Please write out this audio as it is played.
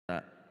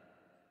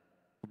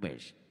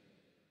उमेश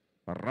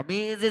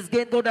रमीज इस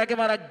गेंद को उठा के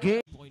मारा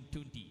गेंद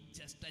 .20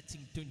 just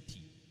touching 20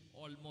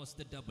 almost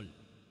the double.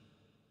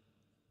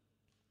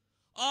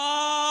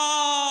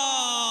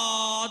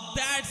 Oh,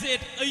 that's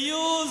it.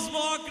 You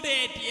smoked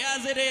it.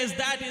 Yes, it is.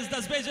 That is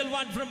the special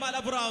one from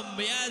Malappuram.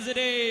 Yes, it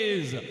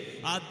is.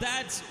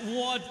 That's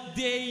what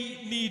they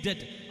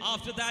needed.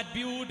 After that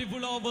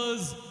beautiful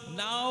overs,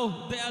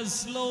 now there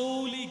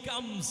slowly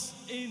comes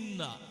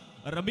in.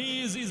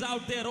 Ramiz is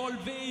out there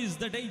always,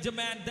 the danger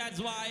man.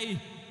 That's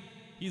why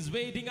he's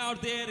waiting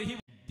out there.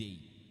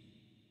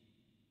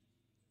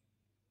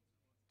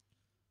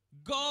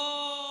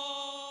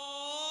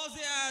 Goes,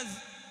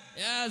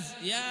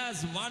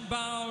 yes, one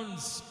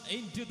bounce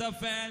into the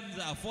fence.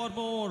 Four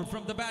more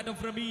from the bat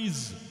of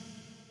Ramiz.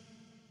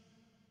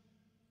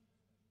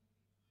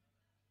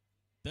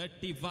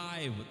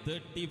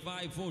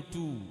 35 for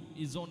 2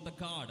 is on the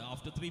card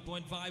after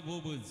 3.5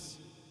 overs.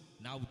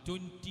 Now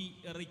 20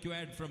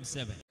 required from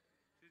 7.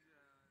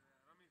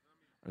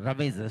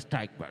 Ramiz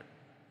strike पर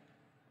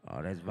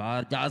और इस बार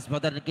जास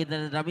बदन की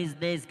रमीज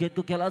ने इस गेंद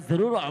को खेला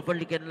जरूर वहां पर,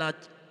 लेकिन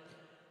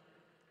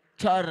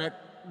 4 रन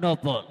 9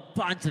 बॉल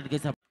 5 रन के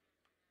साथ।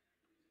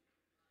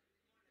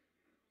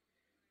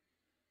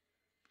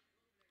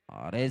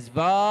 और इस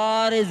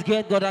बार इस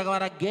गेंद को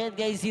हमारा गेंद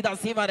गई सीधा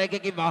सीमा रेखा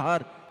के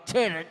बाहर।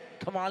 6 रन।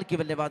 कमाल की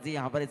बल्लेबाजी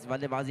यहां पर इस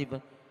बल्लेबाजी पर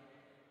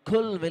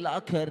कुल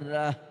मिलाकर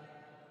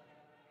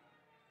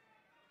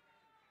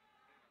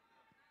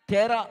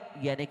 13,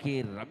 यानी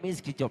कि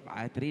रमीज की जो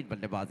बेहतरीन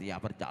बल्लेबाजी यहां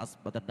पर जास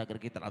बदन नगर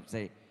की तरफ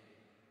से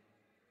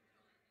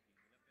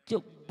जो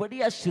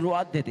बढ़िया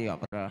शुरुआत देते यहां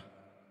पर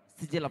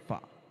सिजलप्पा।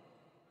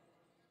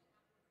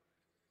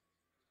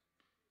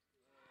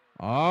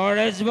 और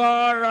इस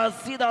बार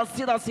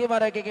सीधा सीमा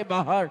रेखा के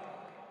बाहर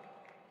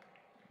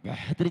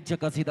बेहतरीन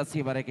चक्का सीधा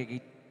सीमा रेखा की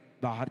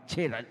बाहर।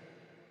 6 रन।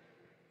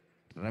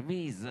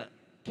 रमीज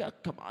क्या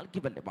कमाल की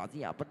बल्लेबाजी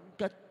यहां पर,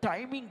 उनका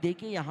टाइमिंग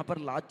देखिए यहां पर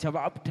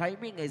लाजवाब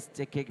टाइमिंग है इस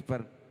चक्के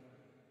पर।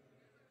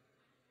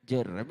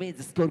 जो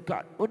रमीज स्कोर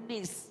कार्ड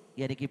 19,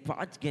 यानी कि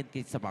 5 गेंद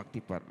की समाप्ति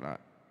पर।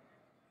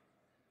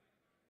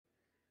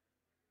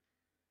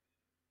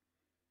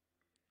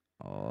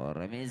 और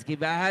रमीज की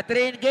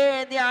बेहतरीन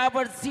गेंद यहां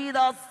पर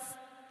सीधा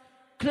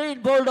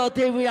क्लीन बोल्ड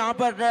होते हुए यहां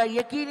पर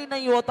यकीन ही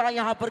नहीं होता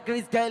यहां पर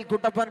क्रिस गेल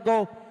कुटप्पन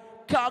को।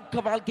 क्या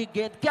कमाल की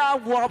गेंद, क्या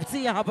वापसी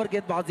यहां पर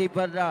गेंदबाजी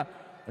पर।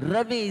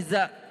 रमीज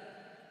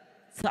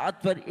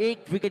 7 पर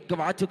 1 विकेट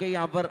गंवा चुके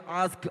यहां पर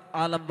आस्क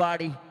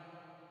आलमबाड़ी।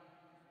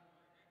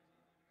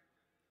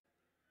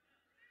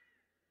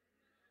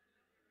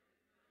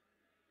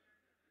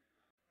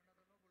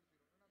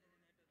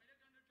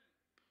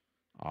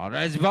 और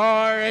इस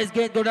बार इस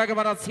गेंद को उठा के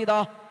मारा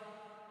सीधा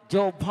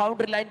जो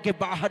बाउंड्री लाइन के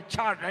बाहर।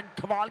 4 रन।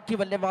 कमाल की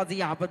बल्लेबाजी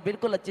यहां पर,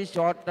 बिल्कुल अच्छी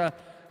शॉट।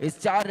 इस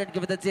 4 रन की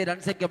वजह से रन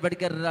से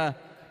बढ़कर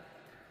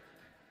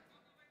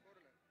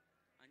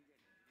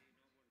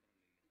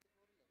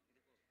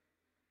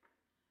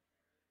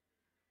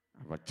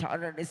 4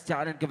 रन, इस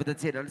 4 रन की वजह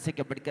से रन से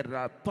बढ़कर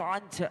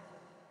 5।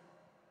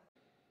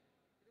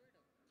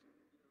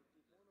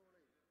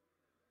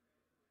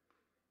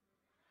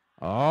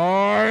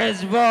 और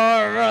इस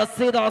बार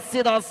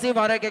सीधा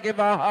सीमा रेखा के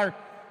बाहर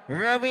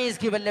रमीज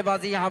की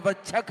बल्लेबाजी यहां पर।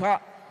 छक्का।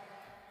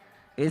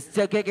 इस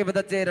छक्के की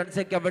मदद से रन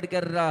संख्या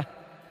बढ़कर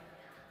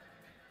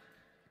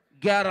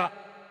 11।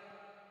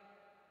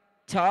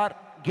 4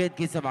 गेंद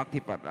की समाप्ति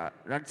पर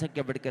रन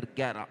संख्या बढ़कर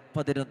 11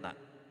 11।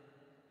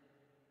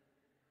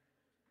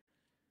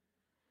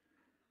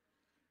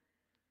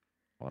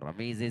 और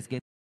रमीज इस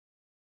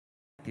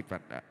गेंद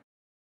पर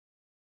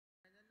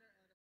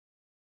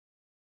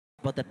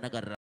बदन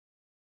नगर।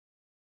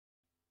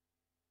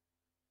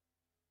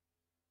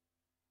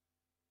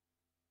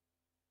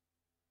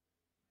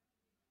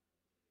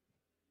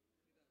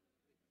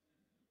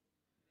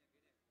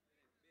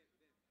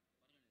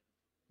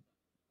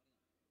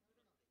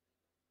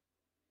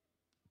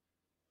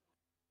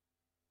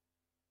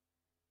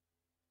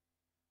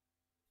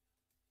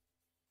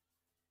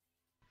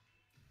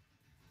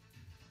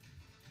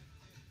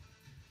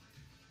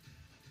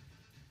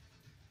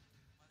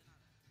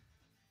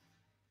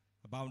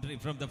 Boundary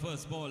from the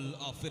first ball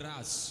of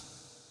Firas.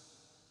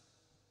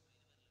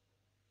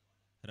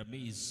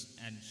 Ramiz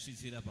and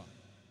Shishirapa,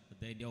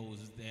 they know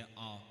they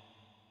are.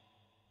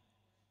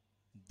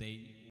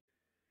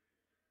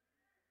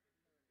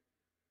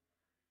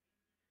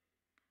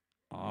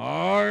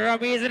 और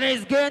रमीज ने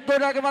इस गेंद को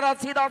उठा के मारा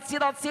सीधा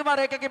सीमा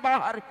रेखा के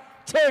बाहर।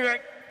 6 रन।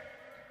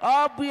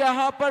 अब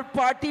यहां पर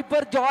पार्टी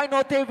पर ज्वाइन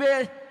होते हुए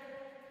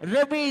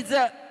Ramiz.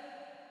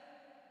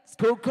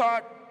 Score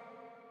card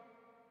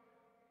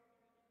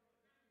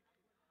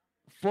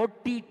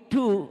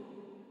 42।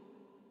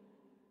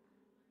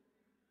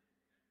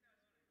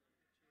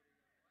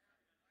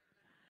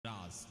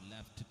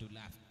 Left to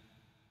left.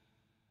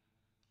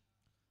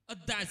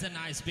 That's a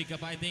nice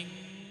pickup, I think.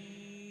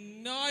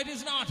 No, it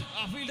is not.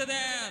 A fielder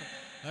there.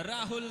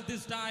 Rahul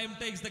this time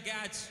takes the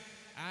catch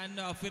and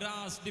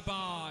Firas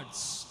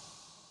departs.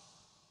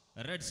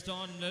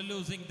 Redstone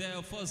losing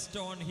their first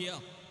stone here.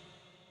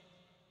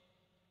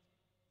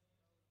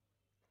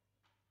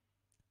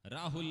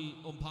 Rahul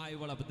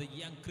Umpaiwala, but the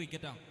young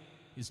cricketer,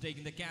 is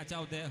taking the catch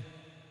out there.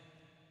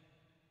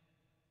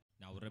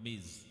 Now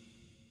Ramiz.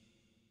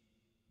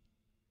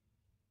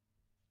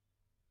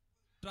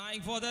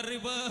 Trying for the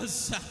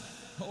reverse.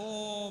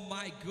 Oh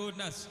my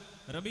goodness.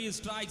 Ramiz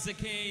strikes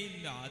again.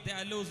 They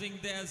are losing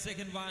their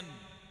second one.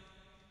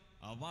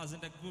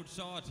 Wasn't a good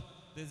shot.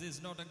 This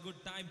is not a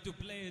good time to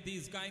play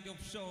these kind of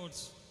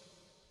shots.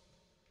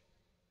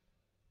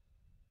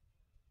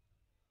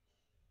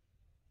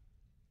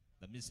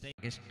 The mistake.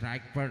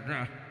 Strike for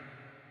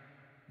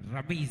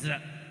Ramiz.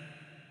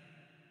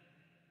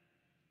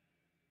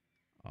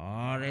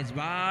 और इस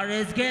बार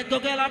इस गेंद को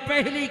खेला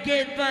पहली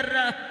गेंद पर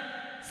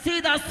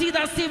सीधा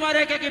सीधा सीमा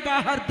रेखा के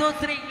बाहर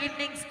दूसरी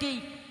इनिंग्स की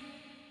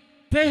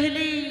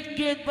पहली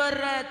गेंद पर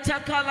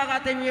छक्का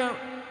लगाते हुए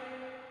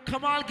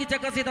कमाल की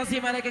जगह सीधा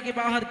सीमा रेखा के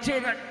बाहर 6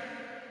 रन।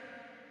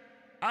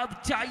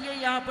 अब चाहिए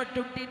यहां पर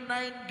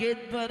 29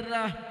 गेंद पर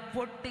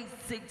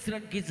 46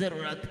 रन की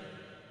जरूरत।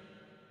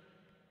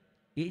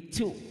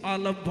 इच्छू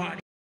आलमबाड़ी